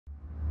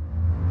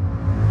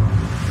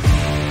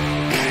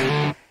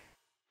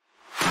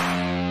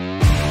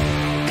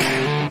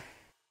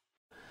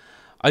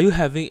Are you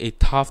having a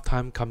tough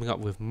time coming up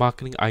with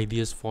marketing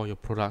ideas for your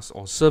products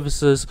or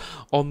services?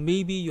 Or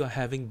maybe you're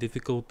having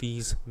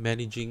difficulties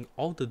managing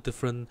all the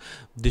different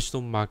digital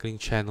marketing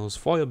channels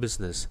for your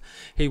business?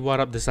 Hey, what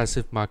up,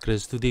 decisive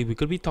marketers? Today we're going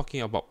to be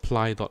talking about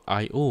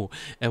Plai.io,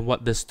 and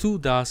what this tool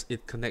does,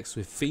 it connects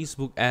with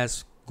Facebook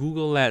ads,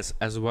 Google Ads,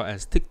 as well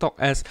as TikTok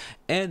Ads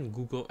and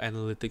Google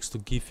Analytics to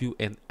give you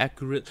an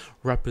accurate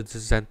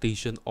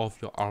representation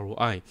of your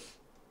ROI.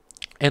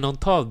 And on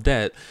top of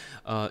that,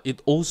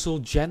 it also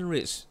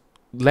generates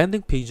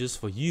landing pages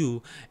for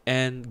you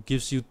and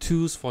gives you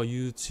tools for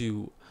you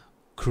to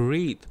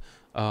create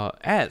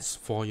ads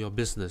for your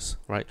business,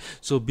 right?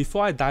 So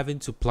before I dive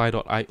into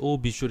Plai.io,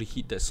 be sure to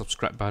hit that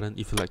subscribe button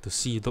if you like to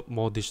see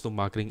more digital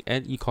marketing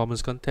and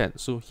e-commerce content.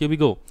 So here we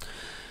go.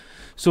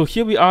 So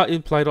here we are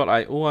in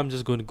Plai.io. I'm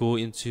just going to go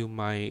into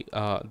my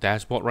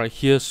dashboard right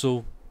here.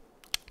 So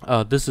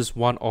this is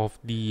one of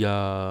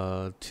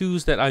the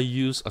tools that I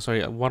use,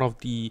 one of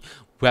the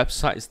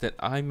websites that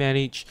I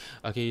manage.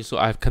 Okay, so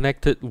I've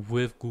connected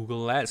with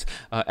Google Ads.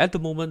 At the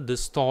moment, this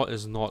store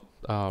is not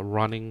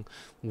running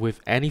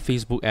with any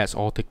Facebook ads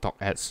or TikTok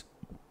ads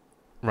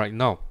right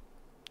now.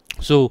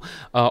 So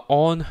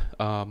so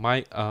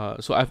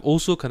I've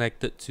also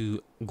connected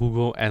to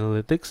Google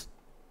Analytics.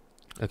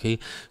 Okay,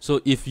 so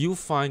if you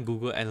find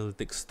Google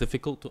Analytics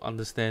difficult to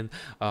understand,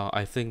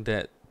 I think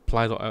that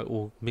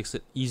Plai.io makes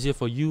it easier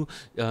for you.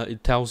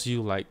 It tells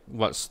you like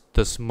what's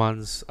this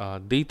month's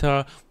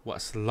data,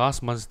 what's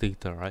last month's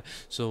data, right?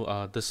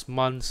 So this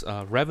month's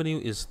revenue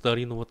is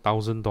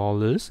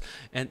 $31,000,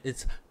 and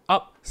it's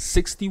up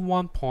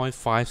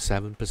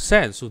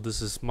 61.57%. So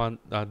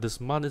this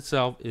month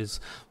itself is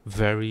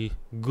very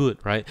good,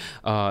 right?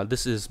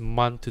 This is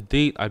month to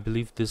date. I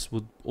believe this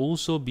would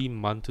also be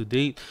month to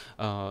date.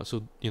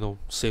 So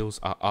sales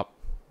are up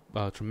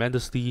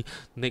tremendously.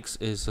 Next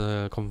is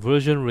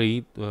conversion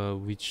rate,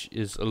 which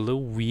is a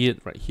little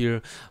weird right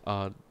here.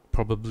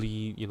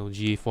 Probably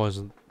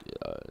GA4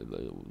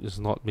 is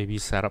not maybe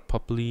set up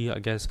properly, I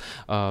guess,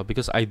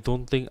 because I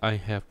don't think I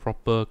have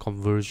proper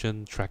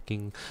conversion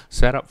tracking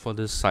set up for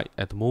this site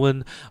at the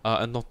moment.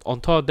 And on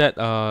top of that,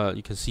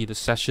 you can see the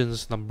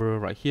sessions number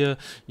right here.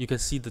 You can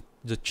see the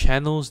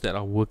channels that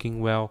are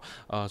working well.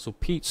 So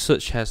paid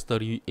search has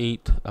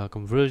 38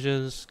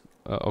 conversions,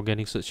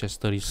 organic search has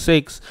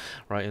 36,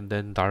 right? And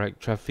then direct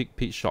traffic,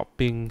 paid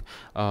shopping,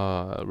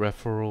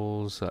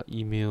 referrals,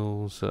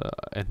 emails,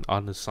 and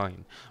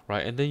unassigned,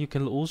 right? And then you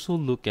can also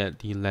look at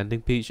the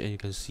landing page, and you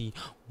can see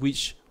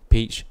which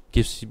page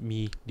gives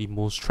me the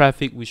most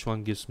traffic, which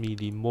one gives me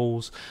the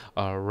most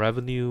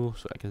revenue.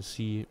 So I can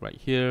see right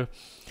here,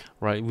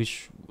 right,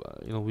 which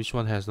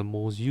one has the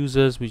most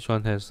users, which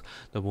one has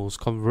the most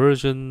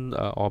conversion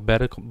or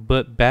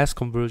best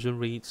conversion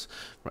rates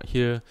right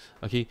here.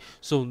 Okay,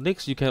 so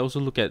next you can also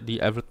look at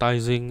the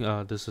advertising.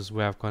 This is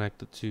where I've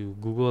connected to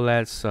Google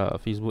Ads,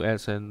 Facebook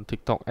ads, and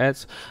TikTok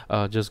ads.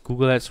 Just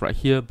Google Ads right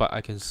here, but I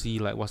can see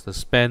like what's the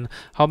spend,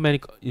 how many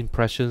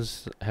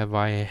impressions have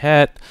I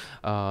had,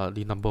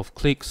 the number of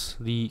clicks,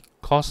 the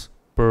cost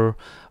per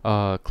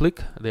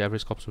click, the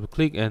average cost per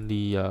click, and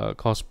the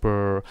cost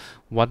per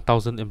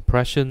 1,000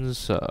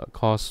 impressions,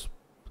 cost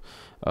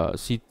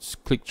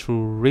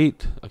click-through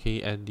rate,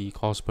 okay, and the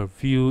cost per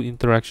view,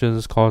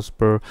 interactions, cost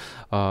per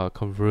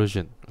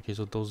conversion. Okay,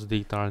 so those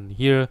data are in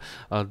here.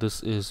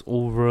 This is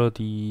over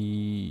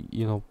the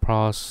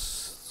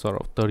past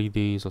sort of 30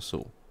 days or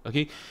so.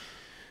 Okay,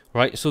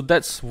 right, so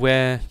that's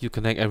where you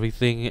connect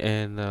everything,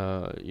 and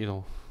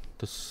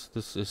this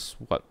is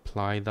what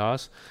Plai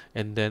does.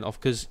 And then of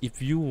course,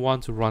 if you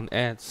want to run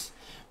ads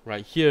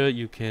right here,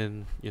 you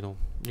can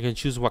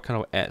choose what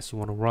kind of ads you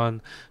want to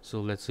run.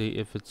 So let's say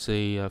if it's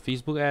a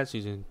Facebook ads,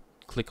 you can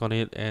click on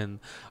it, and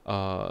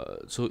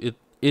so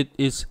it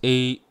is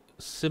a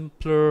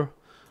simpler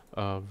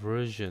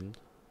version.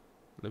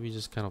 Let me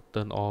just kind of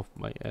turn off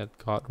my ad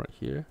card right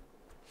here.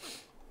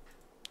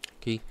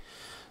 Okay,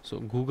 so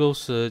Google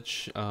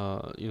search,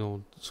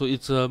 so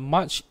it's a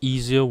much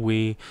easier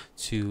way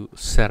to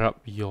set up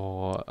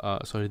your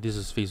this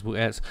is Facebook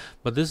ads,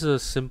 but this is a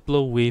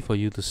simpler way for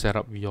you to set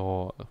up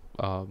your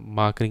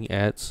marketing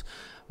ads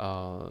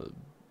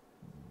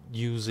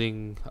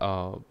using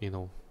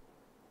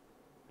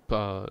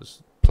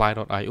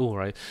Plai.io,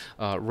 right?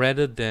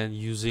 Rather than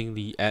using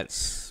the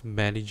ads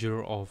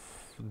manager of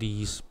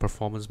these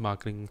performance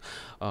marketing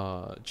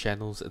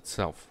channels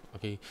itself.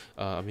 Okay,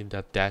 I mean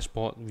that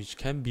dashboard, which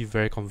can be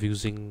very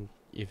confusing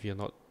if you're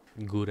not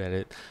good at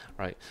it,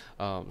 right?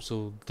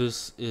 So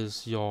this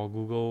is your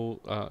Google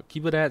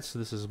keyword ads.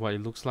 This is what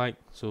it looks like.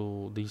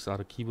 So these are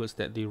the keywords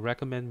that they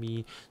recommend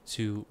me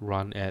to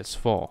run ads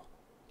for.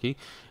 Okay,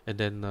 and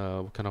then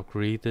what kind of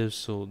creatives,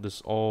 so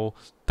this all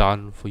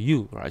done for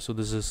you, right? So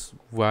this is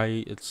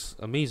why it's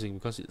amazing,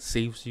 because it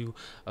saves you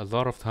a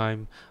lot of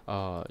time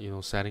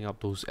setting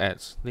up those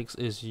ads. Next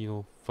is,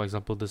 for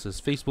example, this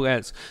is Facebook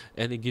ads,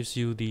 and it gives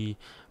you the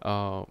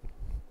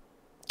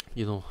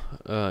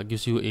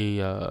gives you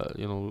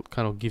a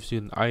kind of gives you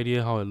an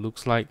idea how it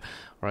looks like,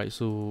 right?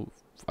 So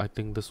I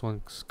think this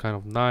one's kind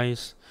of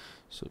nice.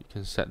 So you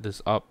can set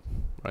this up,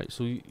 right?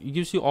 So it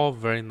gives you all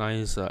very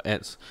nice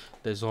ads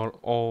that's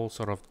all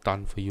sort of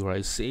done for you, right?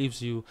 It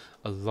saves you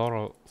a lot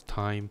of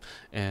time,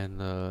 and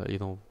you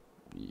know,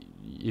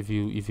 if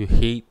you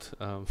hate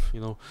you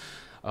know,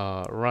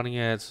 running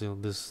ads, you know,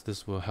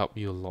 this will help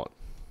you a lot.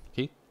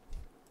 Okay,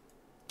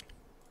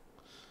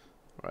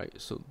 right?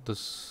 So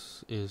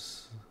this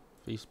is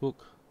Facebook.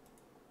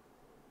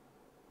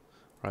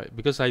 Right,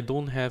 because I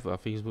don't have a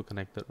Facebook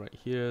connected right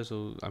here,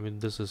 so I mean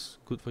this is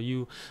good for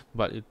you,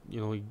 but it, you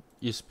know,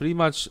 it's pretty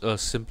much a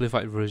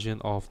simplified version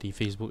of the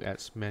Facebook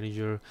Ads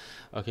Manager.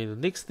 Okay, the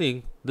next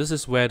thing, this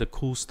is where the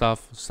cool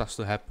stuff starts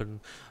to happen,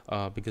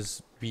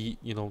 because we,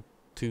 you know,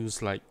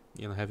 tools like,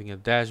 you know, having a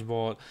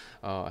dashboard,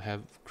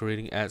 have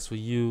creating ads for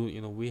you,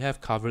 you know, we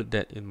have covered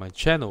that in my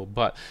channel.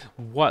 But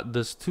what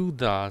this tool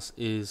does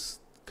is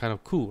kind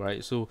of cool,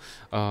 right? So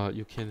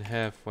you can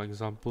have, for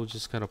example,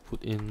 just kind of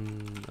put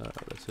in,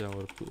 let's say I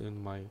will put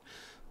in my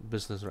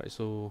business, right?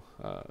 So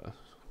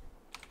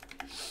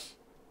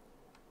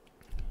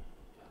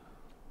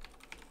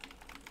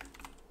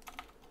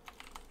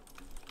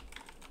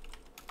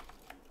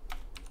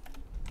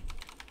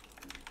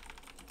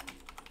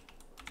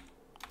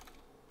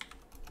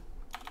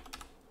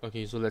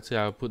okay, so let's say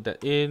I'll put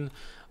that in,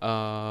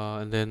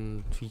 and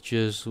then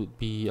features would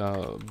be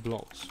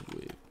blogs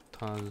with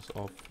tons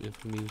of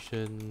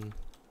information,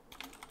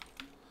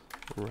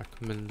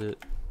 recommended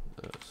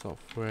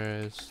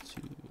softwares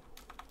to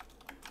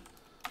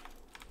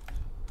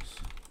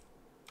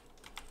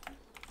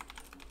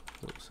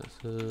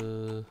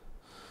processor,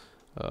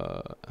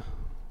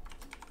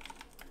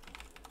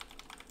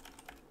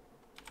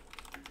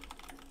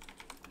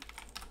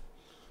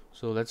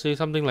 so let's say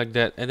something like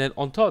that, and then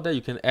on top of that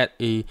you can add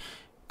a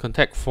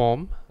contact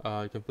form.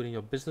 You can put in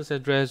your business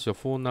address, your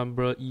phone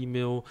number,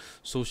 email,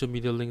 social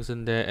media links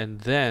in there,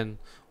 and then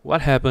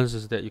what happens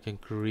is that you can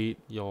create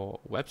your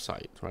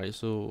website, right?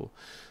 So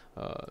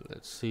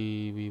let's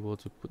see, we were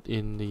to put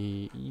in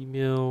the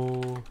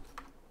email,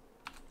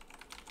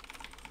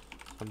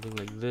 something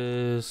like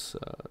this,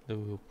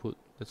 then we'll put,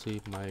 let's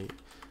say, my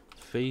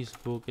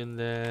Facebook in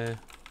there,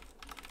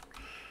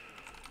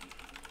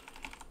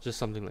 just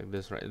something like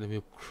this, right? And then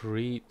we'll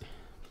create,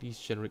 please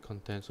generate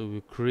content. So we'll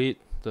create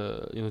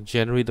the, you know,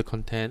 generate the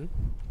content,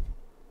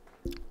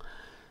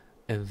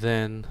 and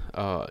then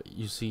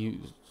you see,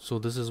 so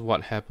this is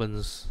what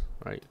happens,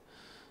 right?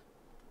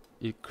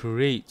 It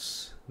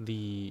creates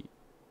the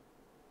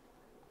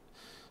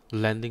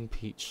landing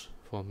page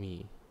for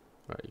me,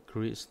 right? It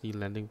creates the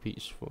landing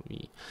page for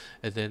me,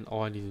 and then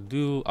all I need to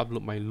do,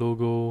 upload my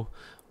logo,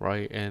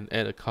 right, and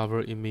add a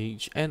cover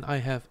image, and I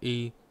have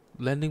a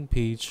landing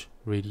page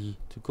ready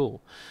to go.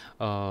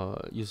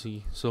 You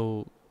see,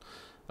 so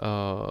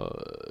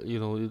you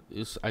know,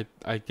 it's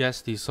I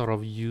guess they sort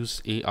of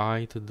use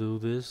AI to do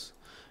this,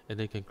 and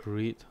they can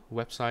create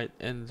website,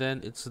 and then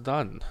it's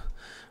done,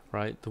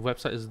 right? The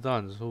website is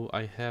done, so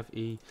I have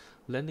a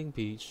landing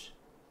page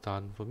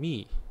done for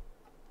me,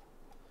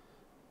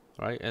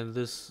 right? And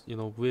this, you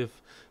know,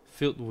 with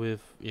filled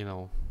with, you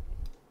know,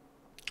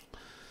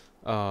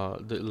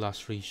 the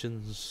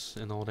illustrations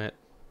and all that.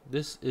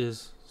 This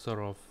is sort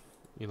of,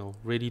 you know,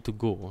 ready to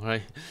go,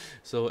 right?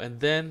 So, and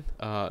then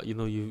you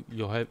know, you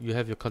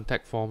have your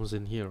contact forms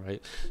in here,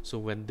 right? So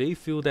when they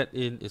fill that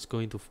in, it's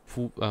going to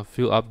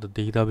fill up the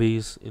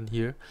database in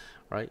here,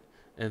 right?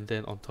 And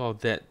then on top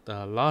of that,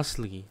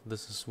 lastly,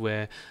 this is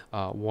where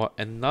what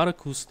another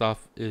cool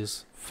stuff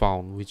is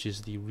found, which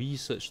is the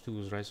research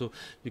tools, right? So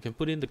you can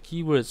put in the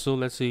keywords. So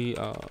let's say you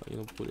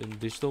know, put in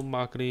digital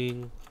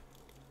marketing,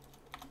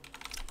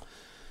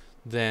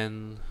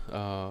 then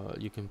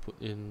you can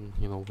put in,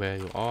 you know, where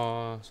you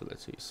are. So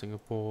let's say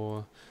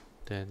Singapore,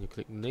 then you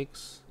click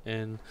next,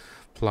 and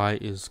Plai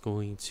is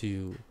going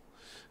to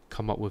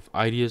come up with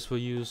ideas for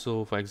you.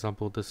 So for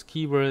example, this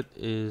keyword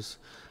is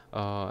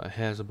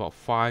has about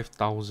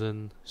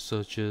 5,000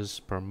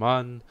 searches per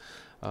month.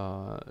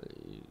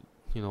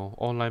 You know,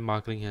 online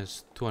marketing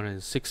has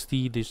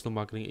 260, digital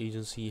marketing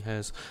agency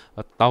has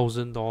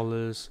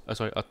 $1,000,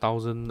 sorry,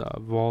 1,000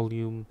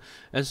 volume,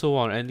 and so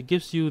on. And it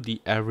gives you the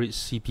average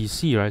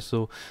CPC, right?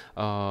 So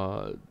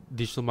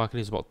digital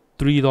marketing is about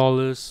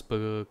 $3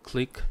 per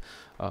click,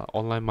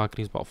 online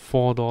marketing is about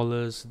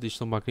 $4,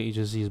 digital marketing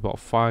agency is about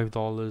 $5,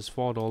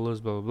 $4, blah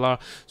blah blah.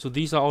 So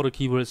these are all the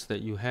keywords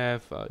that you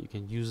have. You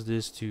can use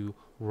this to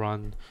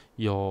run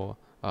your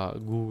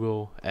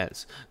Google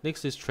ads.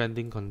 Next is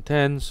trending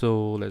content.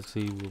 So let's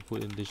say we'll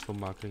put in digital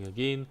marketing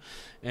again,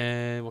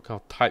 and what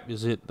kind of type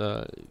is it?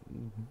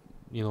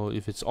 You know,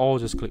 if it's all,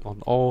 just click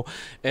on all,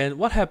 and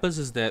what happens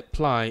is that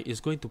Plai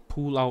is going to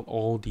pull out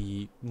all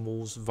the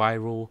most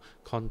viral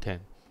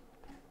content,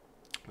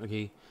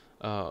 okay,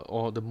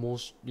 or the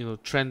most, you know,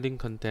 trending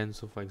content.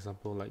 So for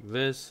example, like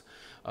this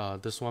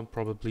one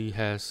probably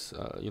has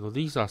you know,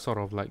 these are sort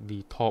of like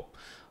the top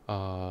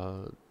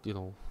you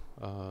know,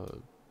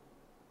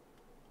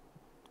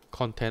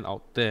 content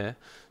out there,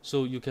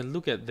 so you can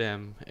look at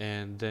them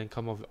and then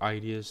come up with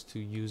ideas to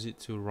use it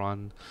to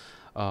run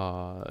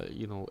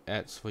you know,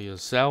 ads for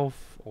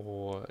yourself,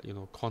 or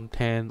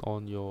content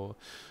on your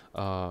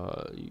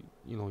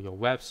your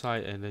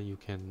website, and then you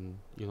can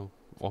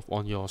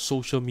on your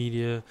social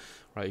media,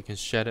 right? You can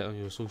share that on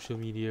your social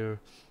media,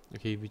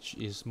 okay, which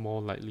is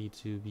more likely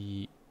to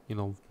be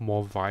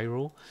more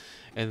viral.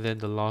 And then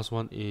the last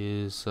one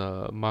is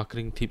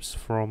marketing tips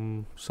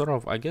from sort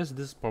of, I guess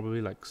this is probably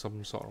like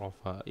some sort of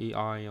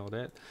AI or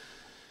that.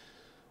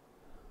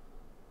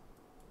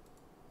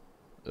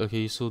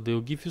 Okay, so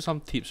they'll give you some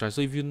tips, right? So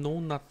if you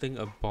know nothing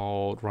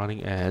about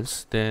running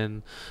ads,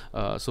 then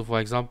so for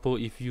example,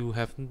 if you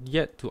have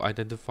yet to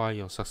identify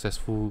your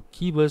successful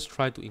keywords,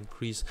 try to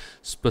increase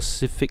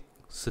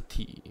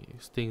specificity.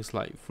 Things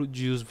like fruit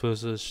juice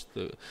versus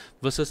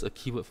a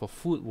keyword for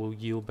food will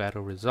yield better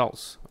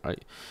results,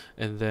 right?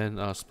 And then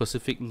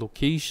specific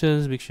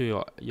locations, make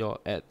sure your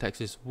ad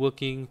text is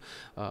working,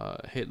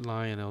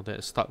 headline and all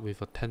that. Start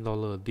with a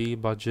 $10 a day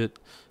budget,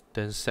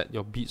 then set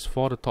your beats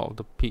for the top of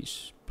the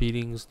page.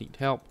 Biddings need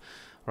help,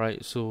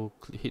 right? So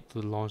hit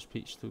the launch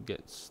page to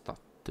get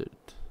started.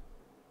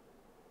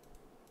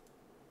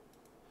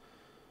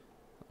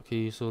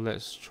 Okay, so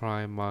let's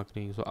try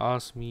marketing. So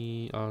ask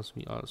me.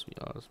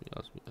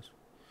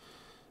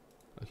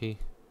 Okay,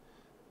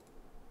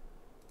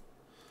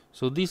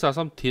 so these are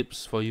some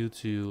tips for you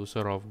to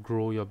sort of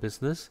grow your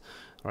business,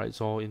 right?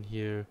 It's all in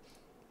here.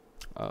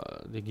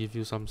 They give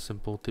you some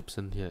simple tips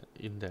in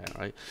there,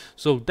 right?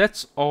 So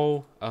that's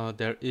all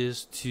there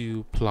is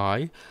to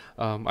Plai.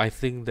 I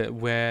think that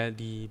where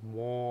the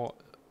more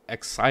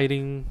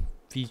exciting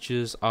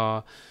features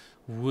are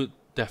would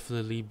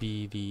definitely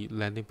be the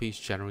landing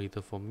page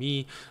generator for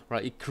me,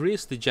 right? It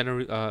creates the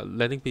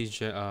landing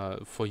page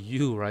for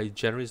you, right? It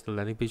generates the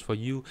landing page for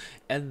you,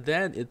 and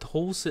then it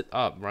holds it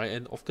up, right?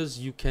 And of course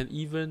you can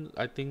even,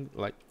 I think,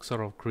 like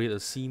sort of create a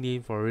C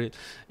name for it,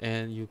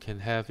 and you can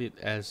have it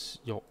as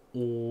your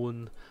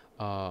own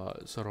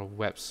sort of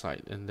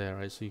website in there,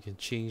 right? So you can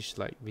change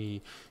like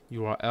the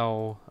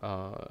URL,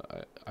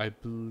 I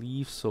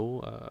believe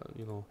so,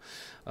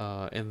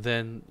 and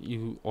then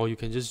you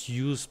can just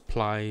use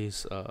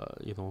Plai's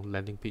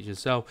landing page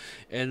itself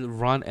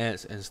and run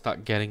ads and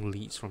start getting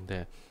leads from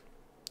there.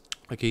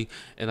 Okay,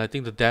 and I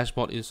think the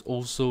dashboard is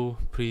also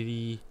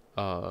pretty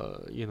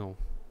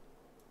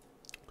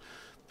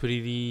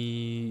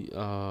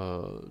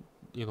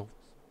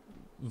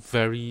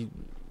very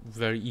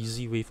very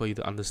easy way for you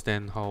to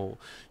understand how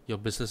your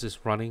business is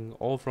running,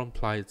 all from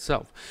Plai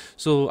itself.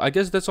 So I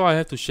guess that's all I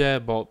have to share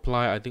about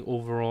Plai. I think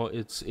overall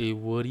it's a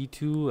worthy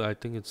tool. I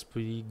think it's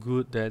pretty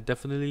good. There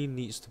definitely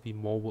needs to be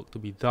more work to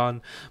be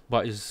done,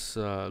 but it's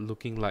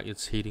looking like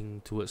it's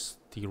heading towards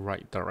the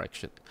right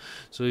direction.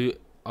 So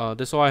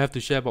that's all I have to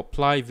share about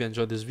Plai. If you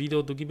enjoyed this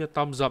video, do give me a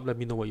thumbs up. Let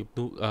me know what you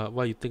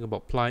think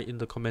about Plai in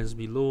the comments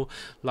below.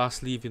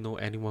 Lastly, if you know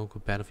anyone who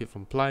could benefit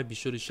from Plai, be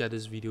sure to share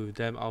this video with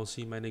them. I'll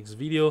see you in my next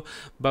video.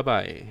 Bye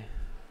bye.